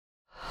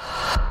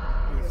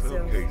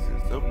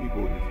some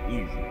people it's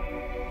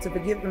easy to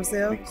forgive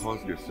themselves because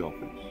they're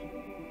selfish.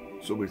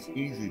 So it's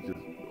easy to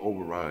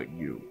override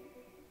you.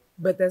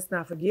 But that's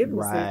not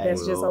forgiveness. Right.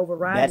 That's just Well,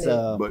 overriding That's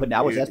it. But putting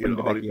that's putting it in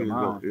the all back of your depends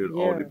on mind it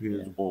all Yeah.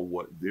 depends on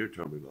what their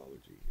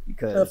terminology is.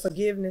 because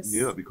Forgiveness.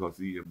 Yeah, because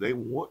see, if they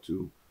want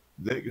to,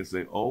 they can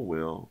say, "Oh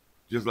well,"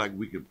 just like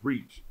we can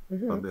preach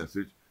a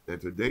message. And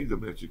today the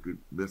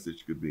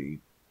message could be,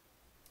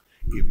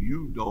 if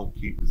you don't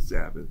keep the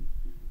Sabbath,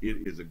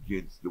 it is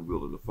against the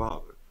will of the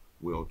Father.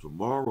 Well,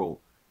 tomorrow,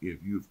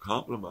 if you've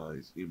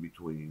compromised in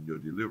between your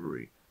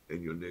delivery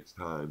and your next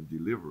time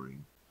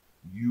delivering,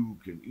 you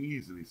can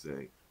easily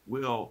say,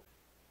 well,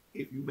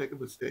 if you make a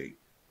mistake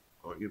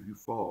or if you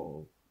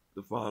fall,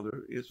 the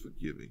Father is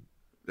forgiving.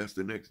 That's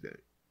the next day.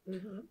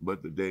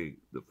 But the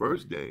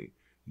first day,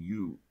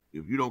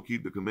 if you don't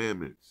keep the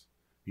commandments,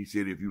 he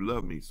said, if you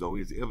love me, so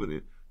it's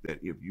evident that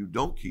if you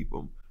don't keep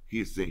them,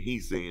 he's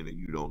saying that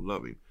you don't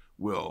love him.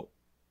 Well,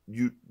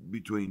 you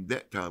between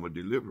that time of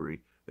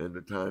delivery and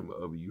the time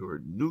of your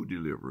new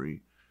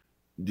delivering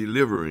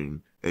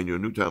and your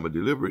new time of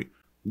delivery,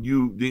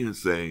 you then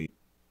say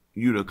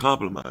you done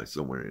compromise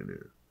somewhere in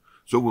there.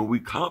 So when we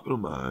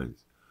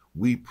compromise,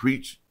 we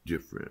preach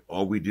different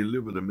or we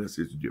deliver the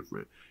message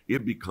different.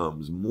 It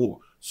becomes more.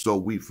 So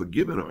we've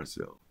forgiven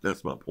ourselves.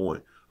 That's my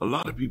point. A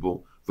lot of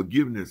people,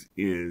 forgiveness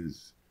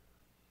is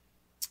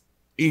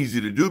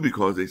easy to do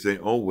because they say,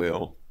 oh,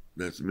 well,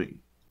 that's me,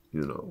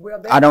 you know.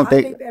 Well, I don't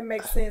think think- that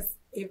makes sense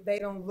if they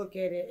don't look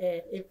at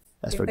it if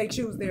what- they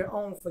choose their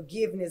own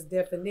forgiveness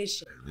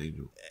definition. They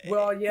do.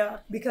 Well, yeah,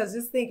 because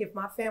just think if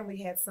my family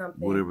had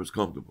something, Whatever's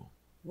comfortable.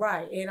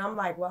 right, and I'm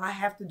like, well, I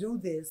have to do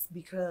this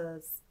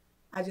because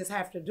I just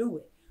have to do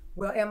it.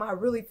 Well, am I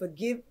really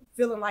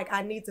feeling like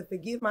I need to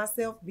forgive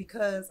myself?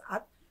 Because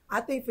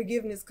I think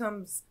forgiveness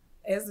comes,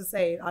 as to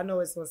say, I know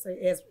it's going to say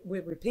as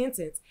with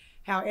repentance.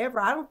 However,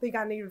 I don't think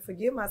I need to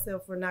forgive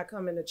myself for not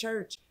coming to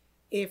church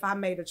if I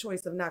made a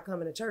choice of not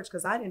coming to church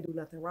because I didn't do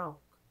nothing wrong.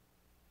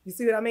 You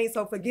see what I mean?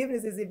 So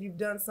forgiveness is if you've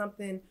done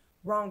something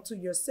wrong to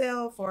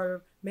yourself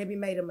or maybe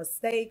made a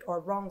mistake or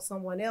wronged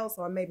someone else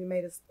or maybe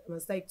made a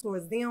mistake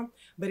towards them.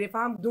 But if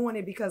I'm doing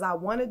it because I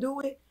want to do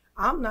it,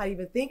 I'm not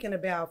even thinking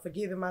about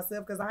forgiving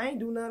myself because I ain't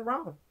do nothing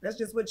wrong. That's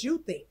just what you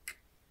think.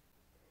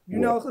 You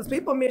know, because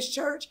people miss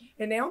church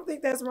and they don't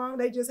think that's wrong.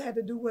 They just had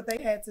to do what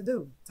they had to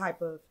do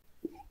type of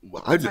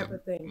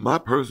thing. My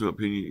personal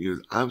opinion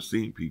is I've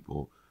seen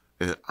people,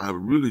 and I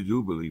really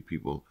do believe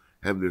people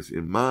have this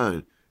in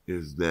mind,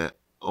 is that,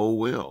 oh,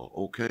 well,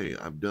 okay,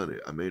 I've done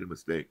it. I made a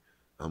mistake.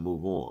 I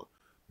move on.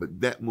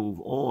 But that move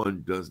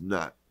on does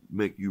not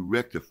make you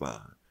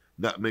rectify,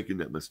 not making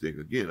that mistake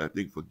again. I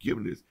think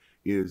forgiveness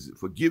is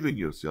forgiving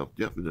yourself,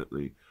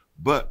 definitely,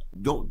 but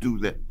don't do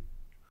that.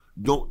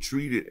 Don't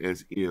treat it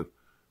as if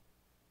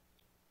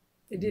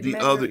the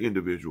other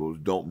individuals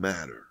don't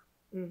matter.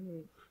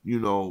 You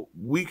know,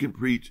 we can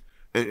preach,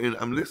 and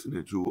I'm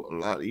listening to a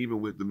lot, even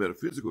with the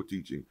metaphysical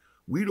teaching,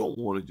 we don't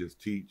want to just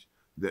teach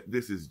that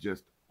this is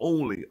just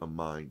only a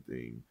mind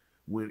thing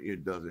when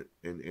it doesn't,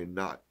 and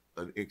not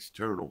an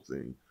external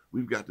thing.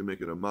 We've got to make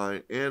it a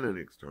mind and an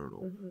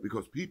external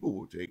because people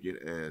will take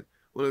it as,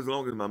 well, as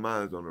long as my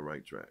mind's on the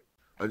right track.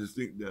 I just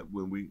think that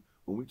when we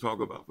talk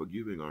about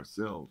forgiving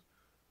ourselves,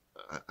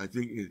 I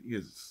think it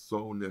is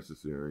so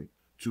necessary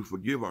to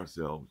forgive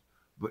ourselves,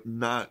 but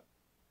not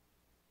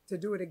to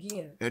do it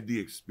again at the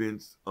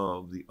expense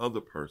of the other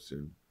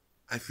person.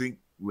 I think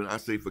when I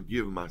say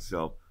forgive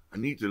myself, I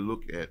need to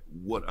look at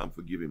what I'm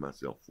forgiving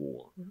myself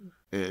for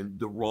and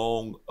the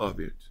wrong of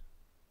it,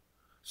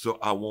 so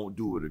I won't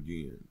do it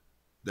again.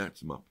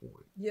 That's my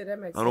point. Yeah, that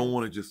makes sense. I don't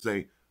want to just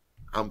say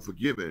I'm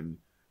forgiven,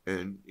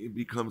 and it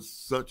becomes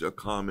such a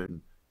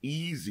common,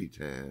 easy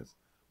task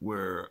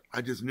where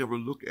I just never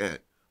look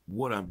at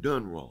what I've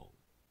done wrong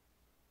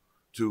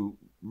to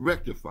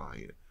rectify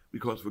it,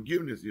 because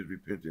forgiveness is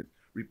repentance.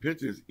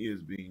 Repentance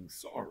is being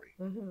sorry.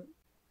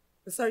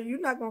 So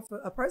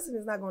a person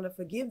is not going to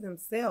forgive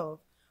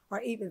themselves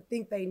or even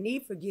think they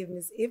need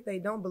forgiveness if they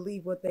don't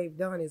believe what they've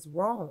done is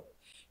wrong.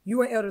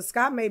 You and Elder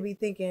Scott may be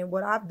thinking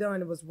what I've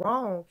done was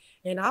wrong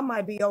and I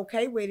might be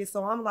okay with it.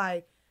 So I'm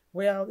like,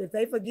 well, if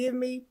they forgive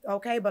me,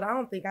 okay, but I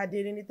don't think I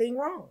did anything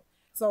wrong.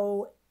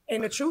 So,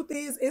 and the truth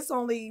is, it's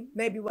only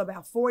maybe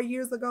about 4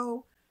 years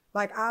ago,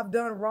 like I've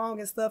done wrong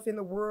and stuff in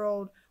the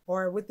world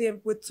or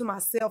to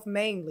myself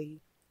mainly.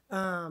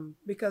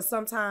 Because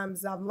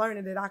sometimes I'm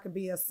learning that I could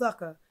be a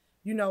sucker,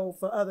 you know,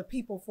 for other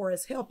people for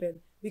his helping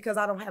because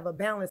I don't have a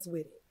balance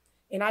with it.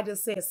 And I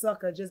just said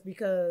sucker just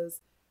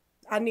because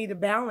I need a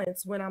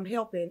balance when I'm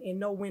helping and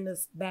know when to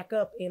back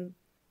up and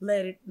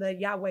let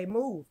Yahweh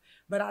move.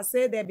 But I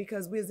said that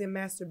because we was in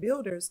Master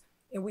Builders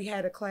and we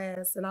had a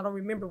class, and I don't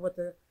remember what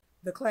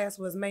the class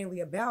was mainly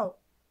about,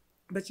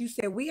 but you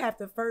said we have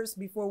to first,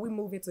 before we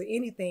move into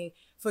anything,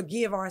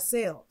 forgive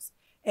ourselves.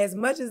 As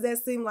much as that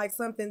seemed like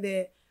something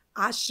that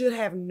I should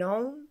have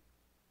known,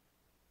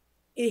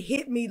 it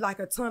hit me like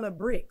a ton of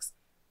bricks.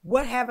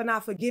 What haven't I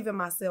forgiven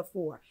myself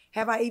for?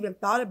 Have I even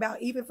thought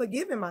about even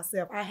forgiving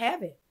myself? I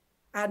haven't.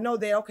 I know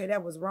that, okay,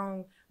 that was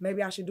wrong.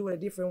 Maybe I should do it a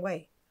different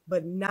way.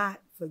 but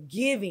not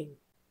forgiving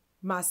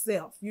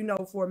myself, you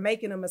know, for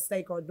making a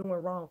mistake or doing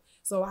wrong.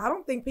 So I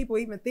don't think people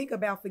even think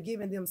about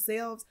forgiving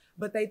themselves,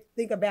 but they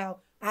think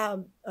about,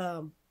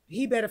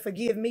 he better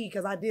forgive me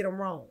because I did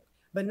him wrong,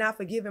 but not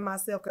forgiving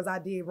myself because I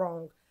did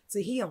wrong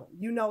to him,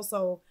 you know.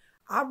 So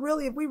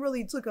if we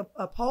really took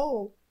a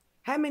poll,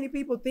 how many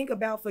people think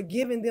about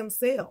forgiving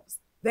themselves?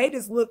 They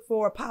just look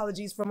for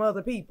apologies from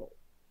other people,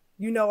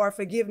 you know, or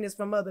forgiveness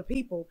from other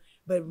people,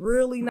 but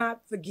really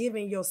not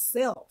forgiving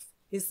yourself.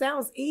 It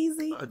sounds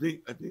easy. I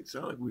think it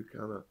sounds like we're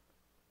kind of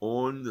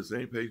on the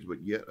same page, but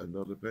yet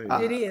another page.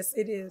 It is.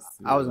 It is.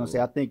 I was gonna say,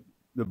 I think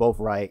they're both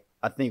right.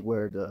 I think I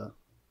don't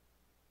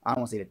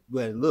want to say that.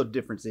 Where the little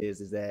difference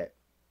is that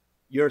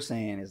you're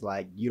saying is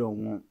like you don't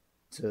want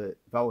to.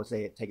 If I would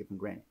say it, take it for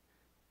granted.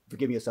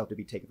 Forgiving yourself to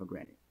be taken for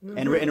granted. Mm-hmm.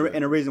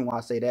 And the reason why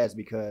I say that is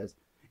because,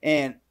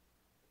 and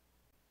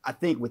I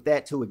think with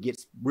that too, it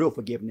gets real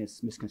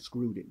forgiveness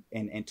misconstrued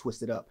and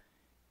twisted up.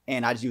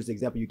 And I just used the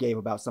example you gave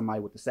about somebody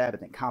with the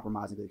Sabbath and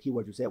compromising. The key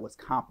word you said was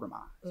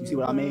compromise. You see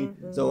what I mean?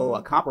 Mm-hmm. So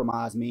a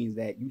compromise means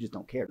that you just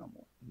don't care no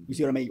more. You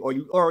see what I mean?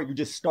 Or you're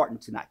just starting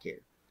to not care.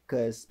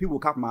 Because people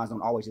with compromise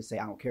don't always just say,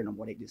 I don't care no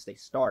more. They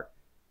start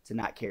to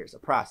not care. It's a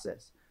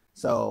process.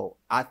 So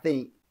I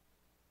think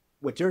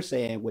what you're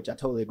saying, which I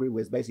totally agree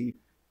with, is basically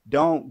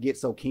don't get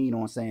so keen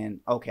on saying,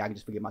 okay, I can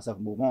just forgive myself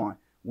and move on.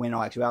 When in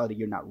actuality,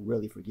 you're not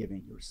really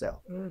forgiving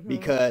yourself. Mm-hmm.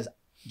 Because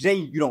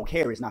you don't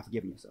care is not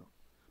forgiving yourself.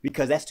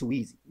 Because that's too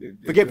easy.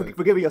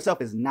 Forgiving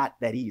yourself is not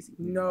that easy.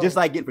 No. Just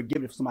like getting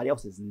forgiveness from somebody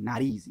else is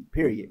not easy,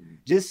 period. Mm-hmm.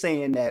 Just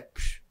saying that,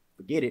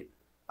 forget it,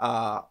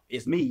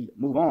 it's me,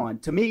 move on.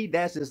 To me,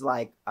 that's just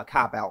like a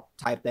cop-out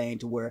type thing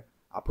to where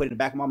I put it in the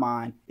back of my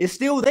mind. It's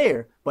still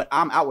there, but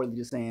I'm outwardly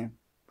just saying,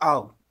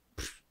 oh,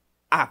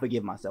 I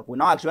forgive myself.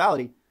 When in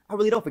actuality, I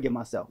really don't forgive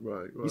myself.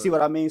 Right. You see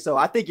what I mean? So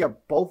I think you're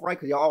both right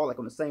because you're all like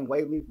on the same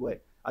wavelength,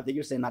 but I think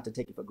you're saying not to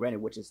take it for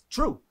granted, which is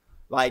true.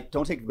 Like,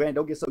 don't take it for granted.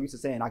 Don't get so used to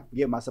saying, I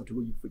forgive myself to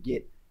where you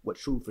forget what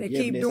true forgiveness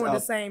is. They keep doing the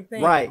same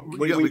thing. Right.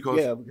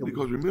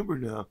 Because remember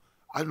now,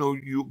 I know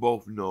you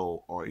both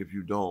know, or if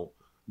you don't,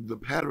 the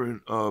pattern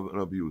of an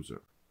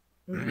abuser.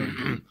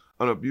 Mm-hmm.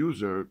 An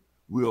abuser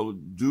will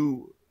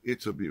do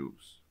its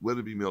abuse, whether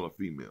it be male or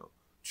female,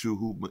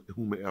 to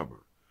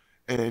whomever.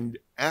 And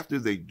after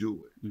they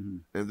do it, mm-hmm.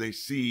 and they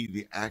see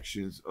the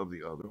actions of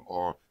the other,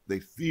 or they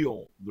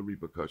feel the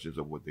repercussions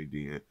of what they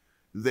did,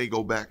 they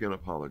go back and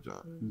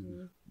apologize.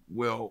 Mm-hmm.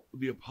 Well,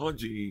 the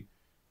apology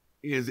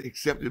is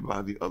accepted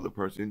by the other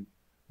person,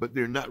 but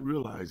they're not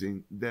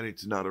realizing that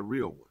it's not a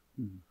real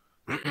one.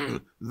 Mm-hmm.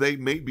 They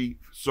may be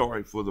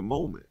sorry for the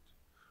moment,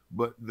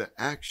 but the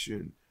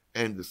action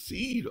and the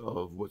seed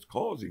of what's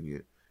causing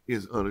it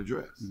is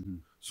unaddressed. Mm-hmm.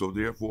 So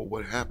therefore,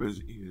 what happens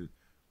is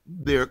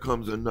there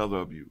comes another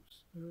abuse.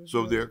 Mm-hmm.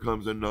 So there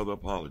comes another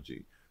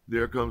apology.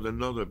 There comes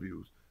another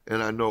abuse.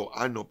 And I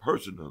know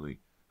personally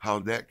how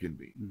that can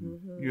be.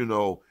 Mm-hmm. You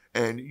know,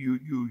 and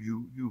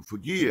you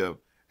forgive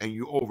and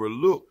you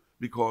overlook,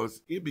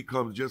 because it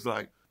becomes just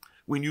like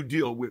when you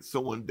deal with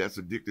someone that's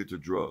addicted to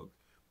drugs.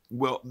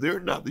 Well,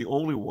 they're not the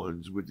only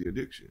ones with the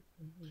addiction.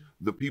 Mm-hmm.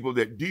 The people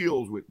that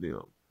deals with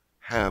them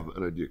have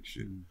an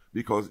addiction, mm-hmm.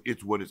 because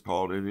it's what is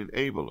called an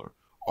enabler,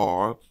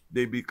 or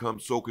they become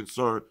so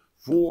concerned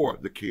for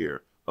the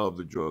care of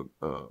the drug.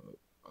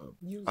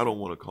 I don't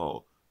want to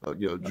call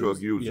drug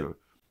user,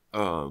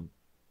 that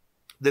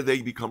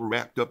they become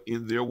wrapped up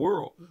in their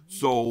world. Mm-hmm.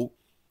 So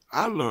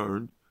I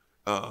learned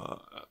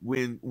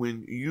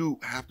when you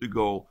have to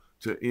go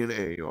to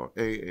NA or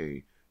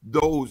AA,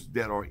 those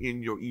that are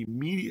in your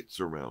immediate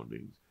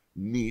surroundings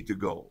need to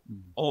go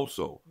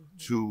also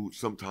to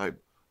some type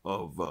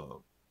of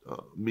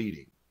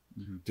meeting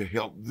to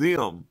help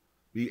them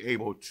be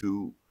able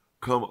to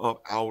come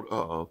up out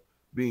of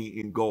being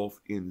engulfed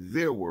in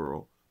their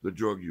world, the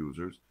drug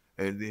users,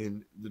 and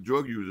then the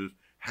drug users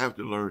have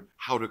to learn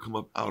how to come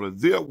up out of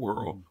their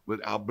world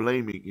without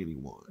blaming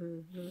anyone.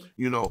 Mm-hmm.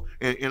 You know,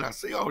 and I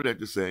say all that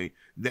to say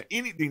that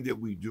anything that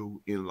we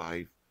do in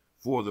life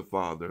for the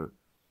Father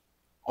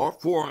or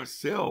for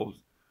ourselves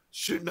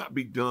should not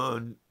be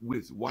done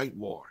with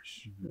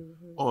whitewash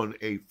on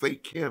a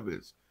fake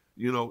canvas.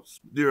 You know,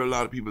 there are a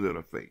lot of people that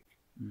are fake.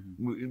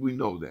 Mm-hmm. We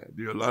know that.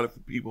 There are a lot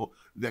of people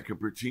that can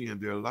pretend.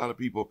 There are a lot of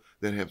people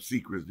that have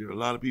secrets. There are a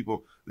lot of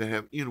people that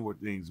have inward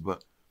things.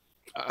 But,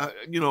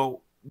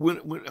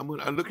 when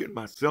I look at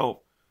myself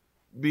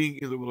being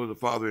in the will of the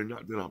Father, and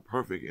not that I'm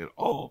perfect at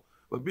all,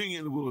 but being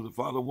in the will of the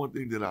Father, one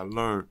thing that I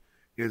learned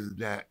is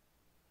that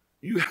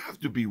you have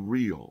to be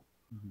real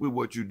with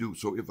what you do.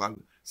 So if I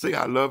say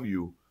I love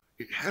you,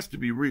 it has to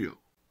be real,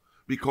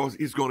 because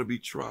it's going to be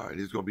tried.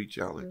 It's going to be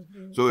challenged.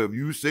 Mm-hmm. So if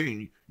you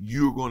say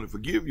you're going to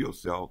forgive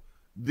yourself,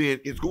 then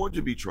it's going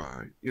to be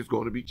tried. It's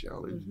going to be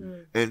challenged.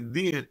 Mm-hmm. And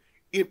then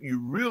if you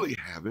really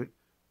haven't,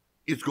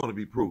 it's going to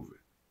be proven.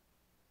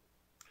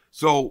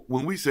 So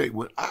when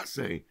I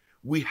say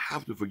we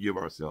have to forgive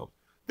ourselves,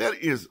 that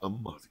is a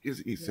must.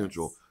 It's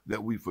essential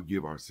that we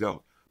forgive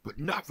ourselves, but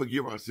not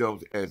forgive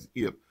ourselves as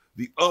if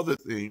the other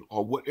thing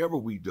or whatever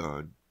we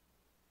done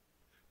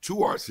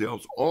to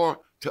ourselves or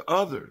to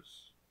others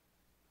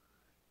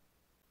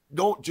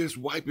Don't just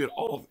wipe it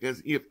off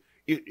as if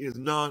it is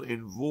non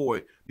and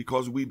void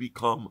because we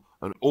become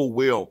an oh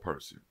well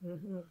person.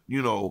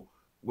 You know,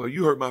 well,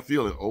 you hurt my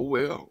feeling. Oh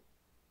well,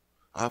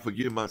 I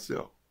forgive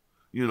myself.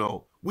 You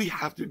know, we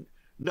have to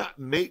not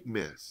make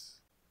mess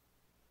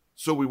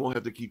so we won't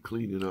have to keep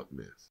cleaning up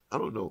mess. I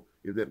don't know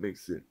if that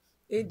makes sense.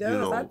 It does. You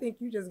know, I think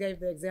you just gave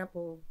the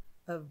example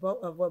of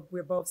what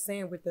we're both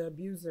saying with the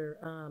abuser,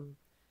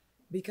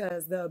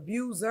 because the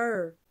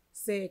abuser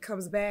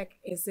comes back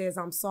and says,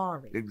 "I'm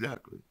sorry,"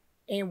 exactly,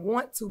 and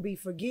want to be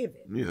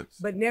forgiven, yes,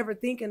 but never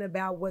thinking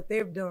about what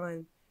they've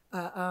done,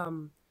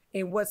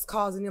 and what's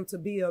causing them to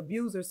be an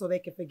abuser, so they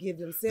can forgive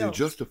themselves.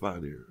 They justify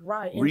their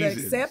right, and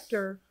reasons. the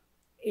acceptor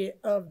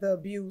of the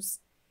abuse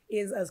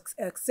is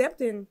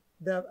accepting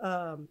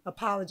the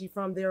apology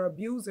from their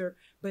abuser,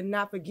 but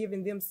not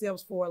forgiving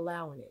themselves for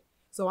allowing it.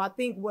 So I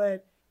think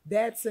what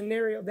that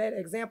scenario, that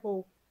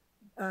example,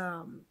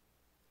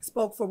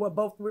 spoke for what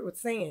both were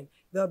saying.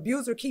 The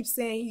abuser keeps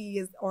saying he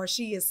is or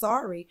she is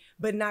sorry,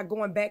 but not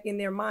going back in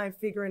their mind,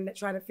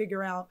 trying to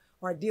figure out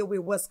or deal with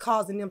what's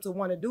causing them to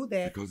want to do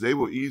that. Because they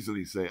will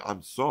easily say,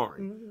 "I'm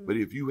sorry," but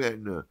if you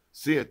hadn't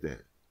said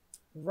that,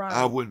 right,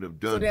 I wouldn't have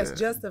done that. So that's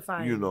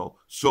justifying. You know,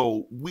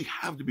 so we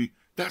have to be.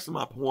 That's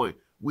my point.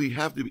 We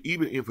have to,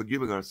 even in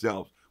forgiving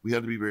ourselves, we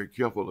have to be very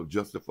careful of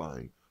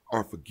justifying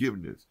our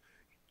forgiveness.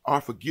 Our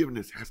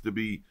forgiveness has to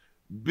be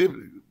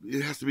biblical.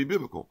 It has to be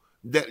biblical.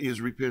 That is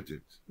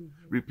repentance.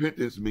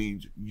 Repentance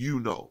means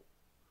you know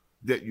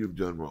that you've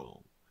done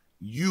wrong.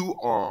 You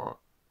are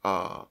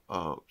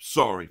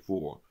sorry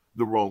for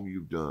the wrong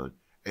you've done,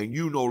 and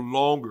you no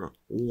longer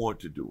want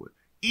to do it.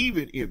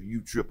 Even if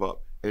you trip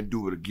up and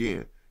do it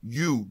again,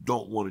 you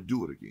don't want to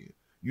do it again.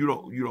 You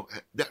don't.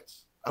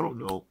 That's, I don't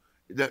know.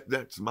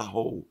 That's my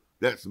whole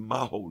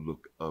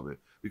look of it.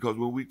 Because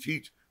when we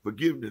teach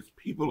forgiveness,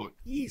 people are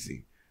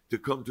easy to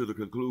come to the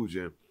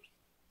conclusion,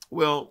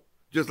 well,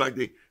 just like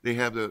they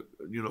have the,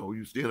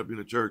 you stand up in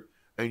the church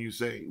and you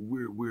say,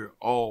 we're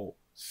all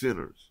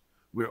sinners.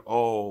 We're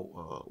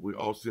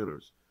all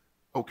sinners.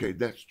 Okay,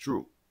 that's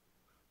true.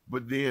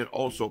 But then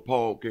also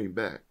Paul came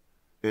back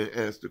and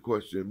asked the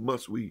question,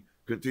 must we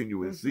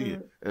continue in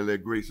sin and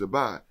let grace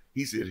abide?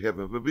 He said,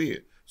 heaven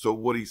forbid. So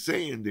what he's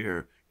saying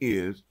there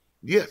is,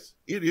 yes,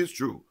 it is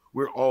true.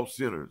 We're all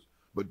sinners.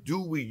 But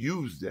do we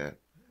use that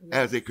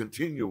as a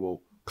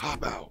continual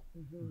cop-out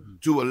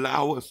to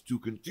allow us to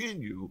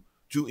continue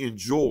to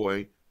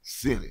enjoy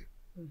sinning?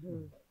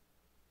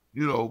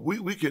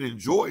 We can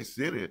enjoy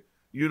sinning,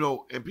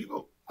 and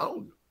people,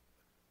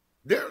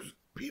 there's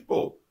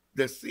people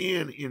that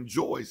sin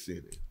enjoy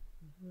sinning.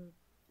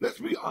 Let's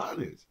be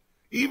honest.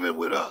 Even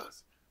with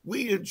us,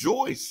 we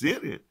enjoy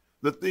sinning.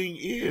 The thing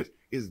is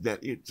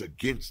that it's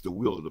against the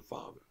will of the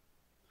Father.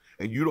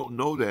 And you don't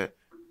know that,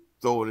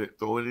 throw it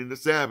in the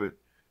Sabbath.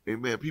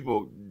 Amen.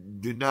 People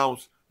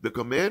denounce the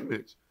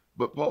commandments,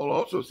 but Paul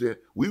also said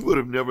we would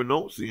have never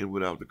known sin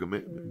without the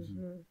commandments.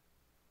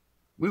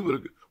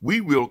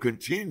 We will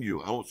continue.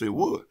 I won't say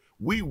would.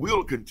 We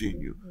will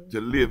continue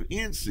to live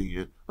in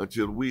sin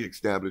until we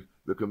establish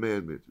the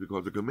commandments,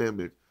 because the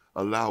commandments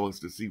allow us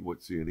to see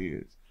what sin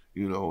is.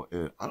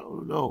 And I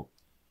don't know.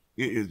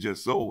 It is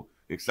just so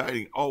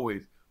exciting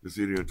always to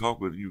sit here and talk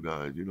with you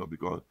guys,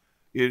 because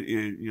it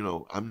is,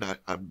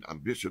 I'm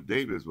Bishop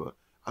Davis, but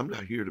I'm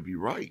not here to be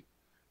right.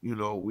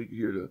 We're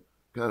here to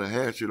kind of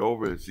hash it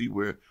over and see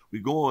where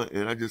we're going.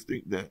 And I just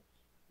think that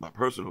my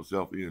personal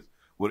self is,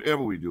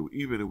 whatever we do,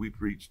 even if we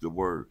preach the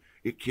word,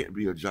 it can't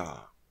be a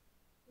job.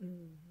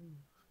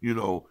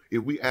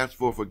 If we ask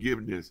for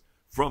forgiveness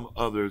from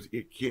others,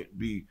 it can't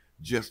be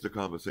just a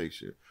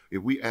conversation.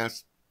 If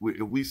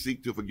we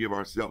seek to forgive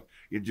ourselves,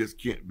 it just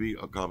can't be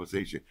a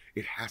conversation.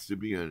 It has to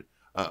be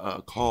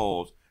a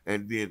cause,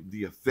 and then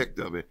the effect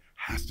of it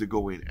has to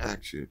go in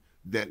action,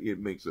 that it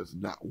makes us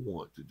not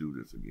want to do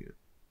this again.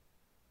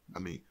 I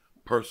mean,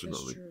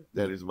 personally,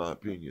 that is my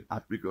opinion,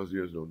 because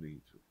there's no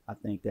need to. I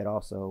think that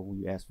also when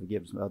you ask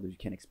forgiveness from others, you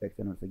can't expect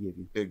them to forgive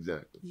you.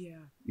 Exactly. Yeah.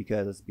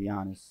 Because let's be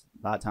honest,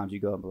 a lot of times you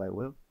go and be like,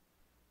 well,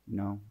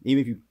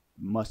 even if you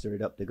muster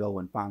it up to go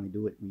and finally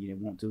do it when you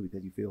didn't want to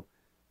because you feel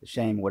the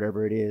shame,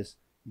 whatever it is,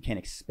 you can't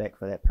expect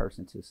for that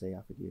person to say,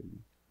 I forgive you.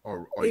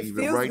 Or it even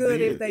feels right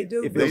good then, if they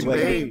do. It feels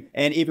good.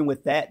 And even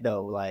with that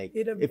though, like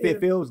if it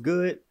feels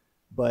good,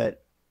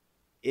 but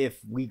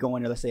if we go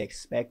in there, let's say,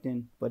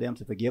 expecting for them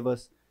to forgive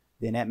us,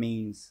 then that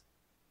means,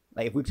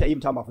 like, if we even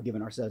talk about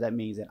forgiving ourselves, that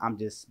means that I'm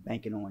just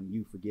banking on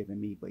you forgiving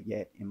me, but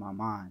yet in my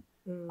mind,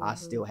 I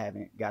still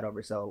haven't got over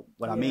it. So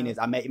what I mean is,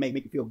 it make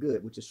me feel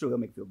good, which is true. It'll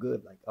make me feel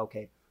good. Like,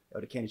 okay,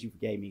 the Candace, you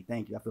forgave me.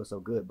 Thank you. I feel so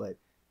good. But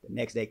the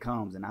next day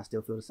comes and I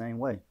still feel the same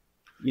way.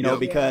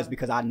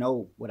 Because I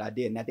know what I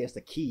did. And that's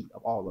the key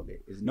of all of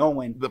it, is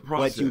knowing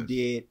what you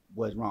did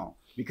was wrong.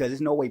 Because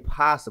there's no way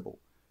possible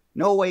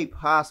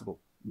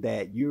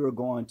that you're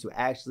going to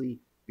actually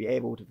be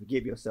able to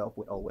forgive yourself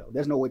with, oh well.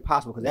 There's no way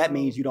possible, because that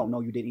means you don't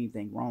know you did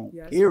anything wrong.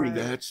 Yes, period.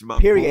 right. That's my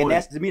Period. point. And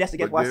that's, to me, that's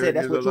why I said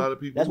that's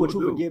what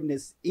true do.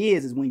 forgiveness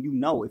is when you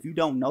know. If you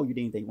don't know you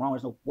did anything wrong,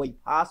 there's no way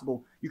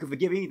possible you can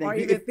forgive anything. Or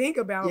even think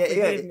about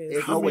forgiveness.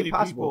 There's no way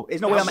possible.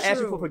 There's no way I'm gonna ask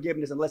you for true.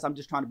 forgiveness unless I'm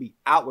just trying to be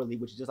outwardly,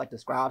 which is just like the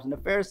scribes and the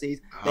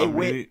Pharisees. They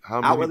went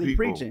outwardly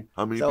preaching.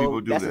 How many so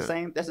people do that's that? The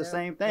same. That's the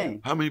same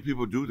thing. How many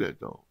people do that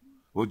though?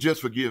 Well,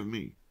 just forgive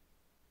me.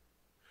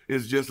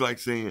 It's just like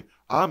saying,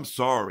 I'm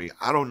sorry.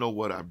 I don't know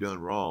what I've done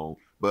wrong,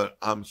 but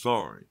I'm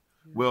sorry.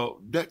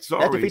 Well, that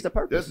defeats the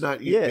purpose. That's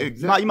not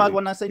exactly. You might as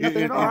well not say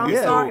nothing at all. I'm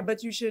sorry,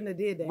 but you shouldn't have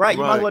did that. Right.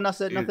 You might as well not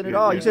say nothing at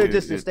all. You should have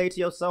just stayed to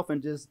yourself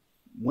and just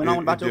went on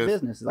about your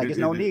business. Like, there's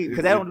no need,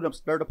 because that don't do them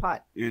stir the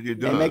pot.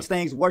 It makes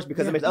things worse,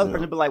 because it makes the other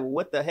person be like, well,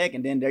 what the heck?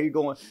 And then there you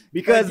go.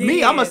 Because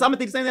me, I'm gonna think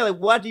the same thing. Like,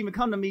 why'd you even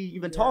come to me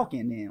even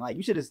talking then? Like,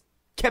 you should have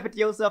kept it to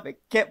yourself and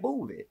kept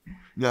moving.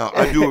 Now,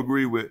 I do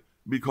agree with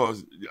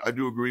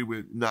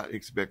not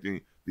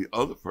expecting the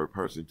other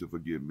person to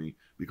forgive me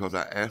because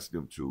I asked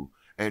them to,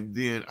 and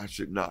then I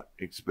should not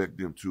expect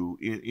them to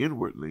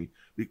inwardly,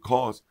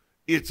 because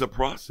it's a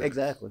process.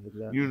 Exactly.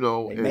 You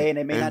know, they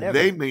may not ever.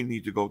 They may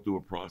need to go through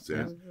a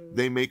process. Mm-hmm.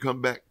 They may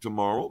come back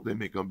tomorrow. They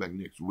may come back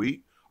next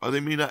week, or they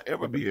may not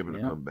ever be able to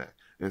come back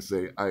and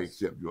say, I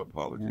accept your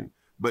apology. Yeah.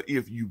 But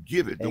if you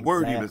give it, the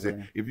word even says,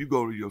 if you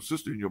go to your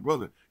sister and your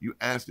brother, you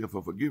ask them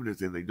for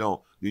forgiveness and they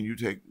don't, then you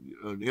take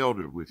an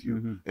elder with you.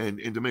 Mm-hmm.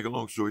 And to make a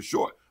long story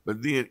short,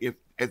 but then if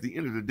at the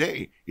end of the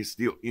day, it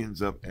still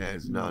ends up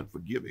as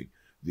non-forgiving,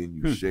 then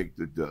you shake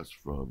the dust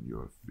from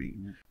your feet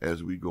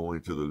as we go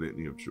into the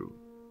litany of truth.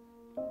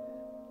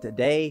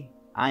 Today,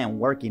 I am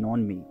working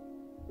on me.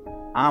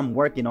 I'm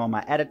working on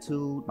my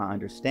attitude, my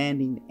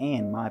understanding,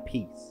 and my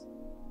peace.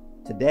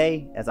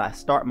 Today, as I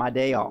start my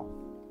day off,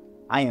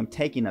 I am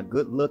taking a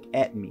good look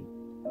at me,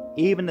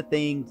 even the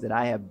things that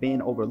I have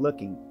been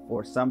overlooking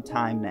for some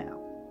time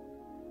now.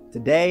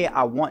 Today,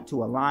 I want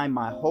to align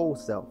my whole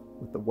self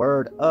with the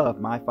word of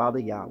my Father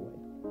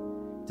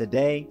Yahweh.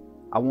 Today,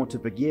 I want to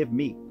forgive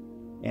me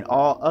and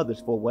all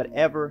others for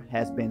whatever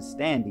has been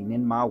standing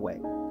in my way.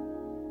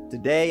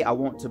 Today, I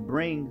want to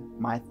bring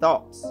my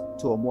thoughts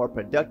to a more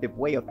productive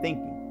way of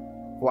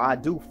thinking, for I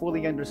do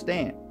fully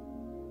understand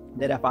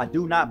that if I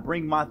do not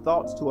bring my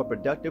thoughts to a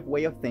productive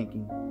way of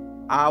thinking,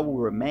 I will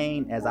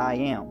remain as I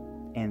am,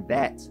 and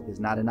that is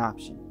not an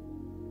option.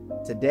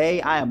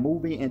 Today, I am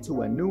moving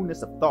into a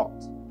newness of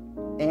thought,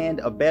 and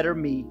a better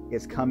me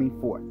is coming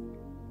forth.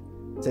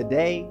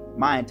 Today,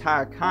 my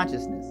entire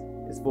consciousness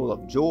is full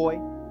of joy,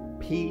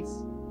 peace,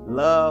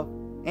 love,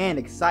 and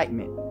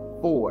excitement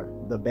for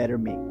the better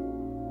me.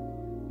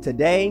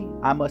 Today,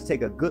 I must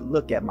take a good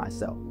look at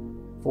myself,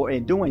 for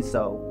in doing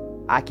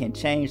so, I can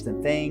change the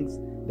things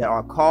that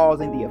are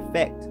causing the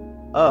effect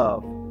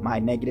of my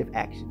negative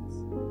actions.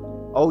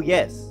 Oh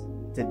yes,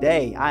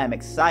 today I am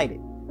excited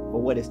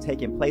for what is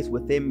taking place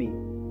within me,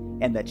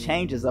 and the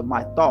changes of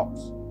my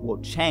thoughts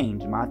will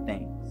change my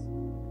things.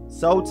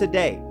 So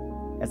today,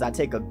 as I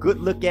take a good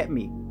look at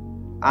me,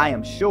 I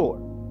am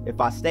sure if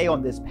I stay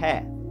on this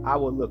path, I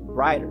will look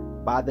brighter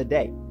by the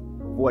day.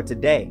 For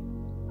today,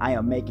 I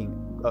am making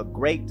a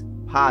great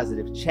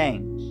positive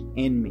change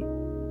in me.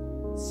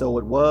 So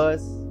it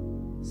was,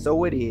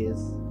 so it is,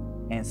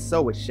 and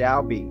so it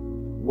shall be,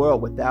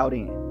 world without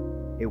end.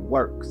 It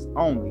works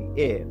only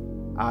if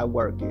I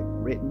work it.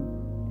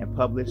 Written and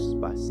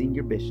published by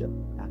Senior Bishop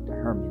Dr.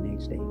 Herman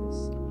H.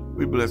 Davis.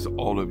 We bless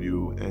all of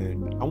you,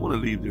 and I want to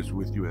leave this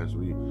with you as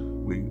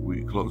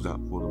we close out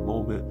for the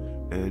moment.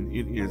 And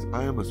it is,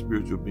 I am a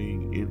spiritual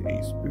being in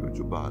a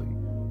spiritual body,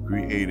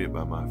 created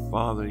by my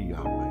Father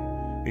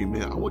Yahweh.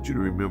 Amen. I want you to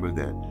remember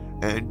that.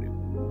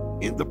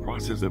 And in the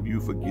process of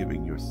you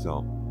forgiving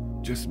yourself,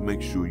 just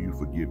make sure you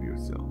forgive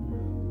yourself.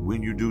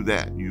 When you do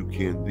that, you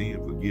can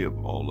then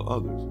forgive all the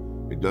others.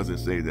 It doesn't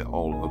say that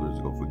all others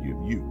are going to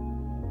forgive you.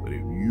 But if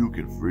you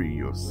can free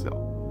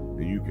yourself,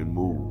 then you can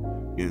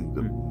move in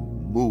the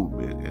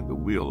movement and the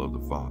will of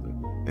the Father.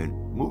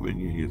 And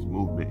moving in his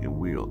movement and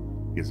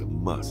will is a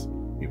must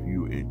if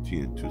you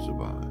intend to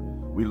survive.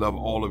 We love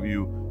all of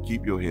you.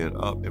 Keep your head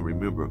up. And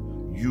remember,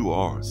 you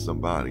are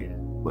somebody,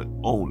 but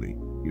only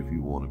if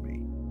you want to be.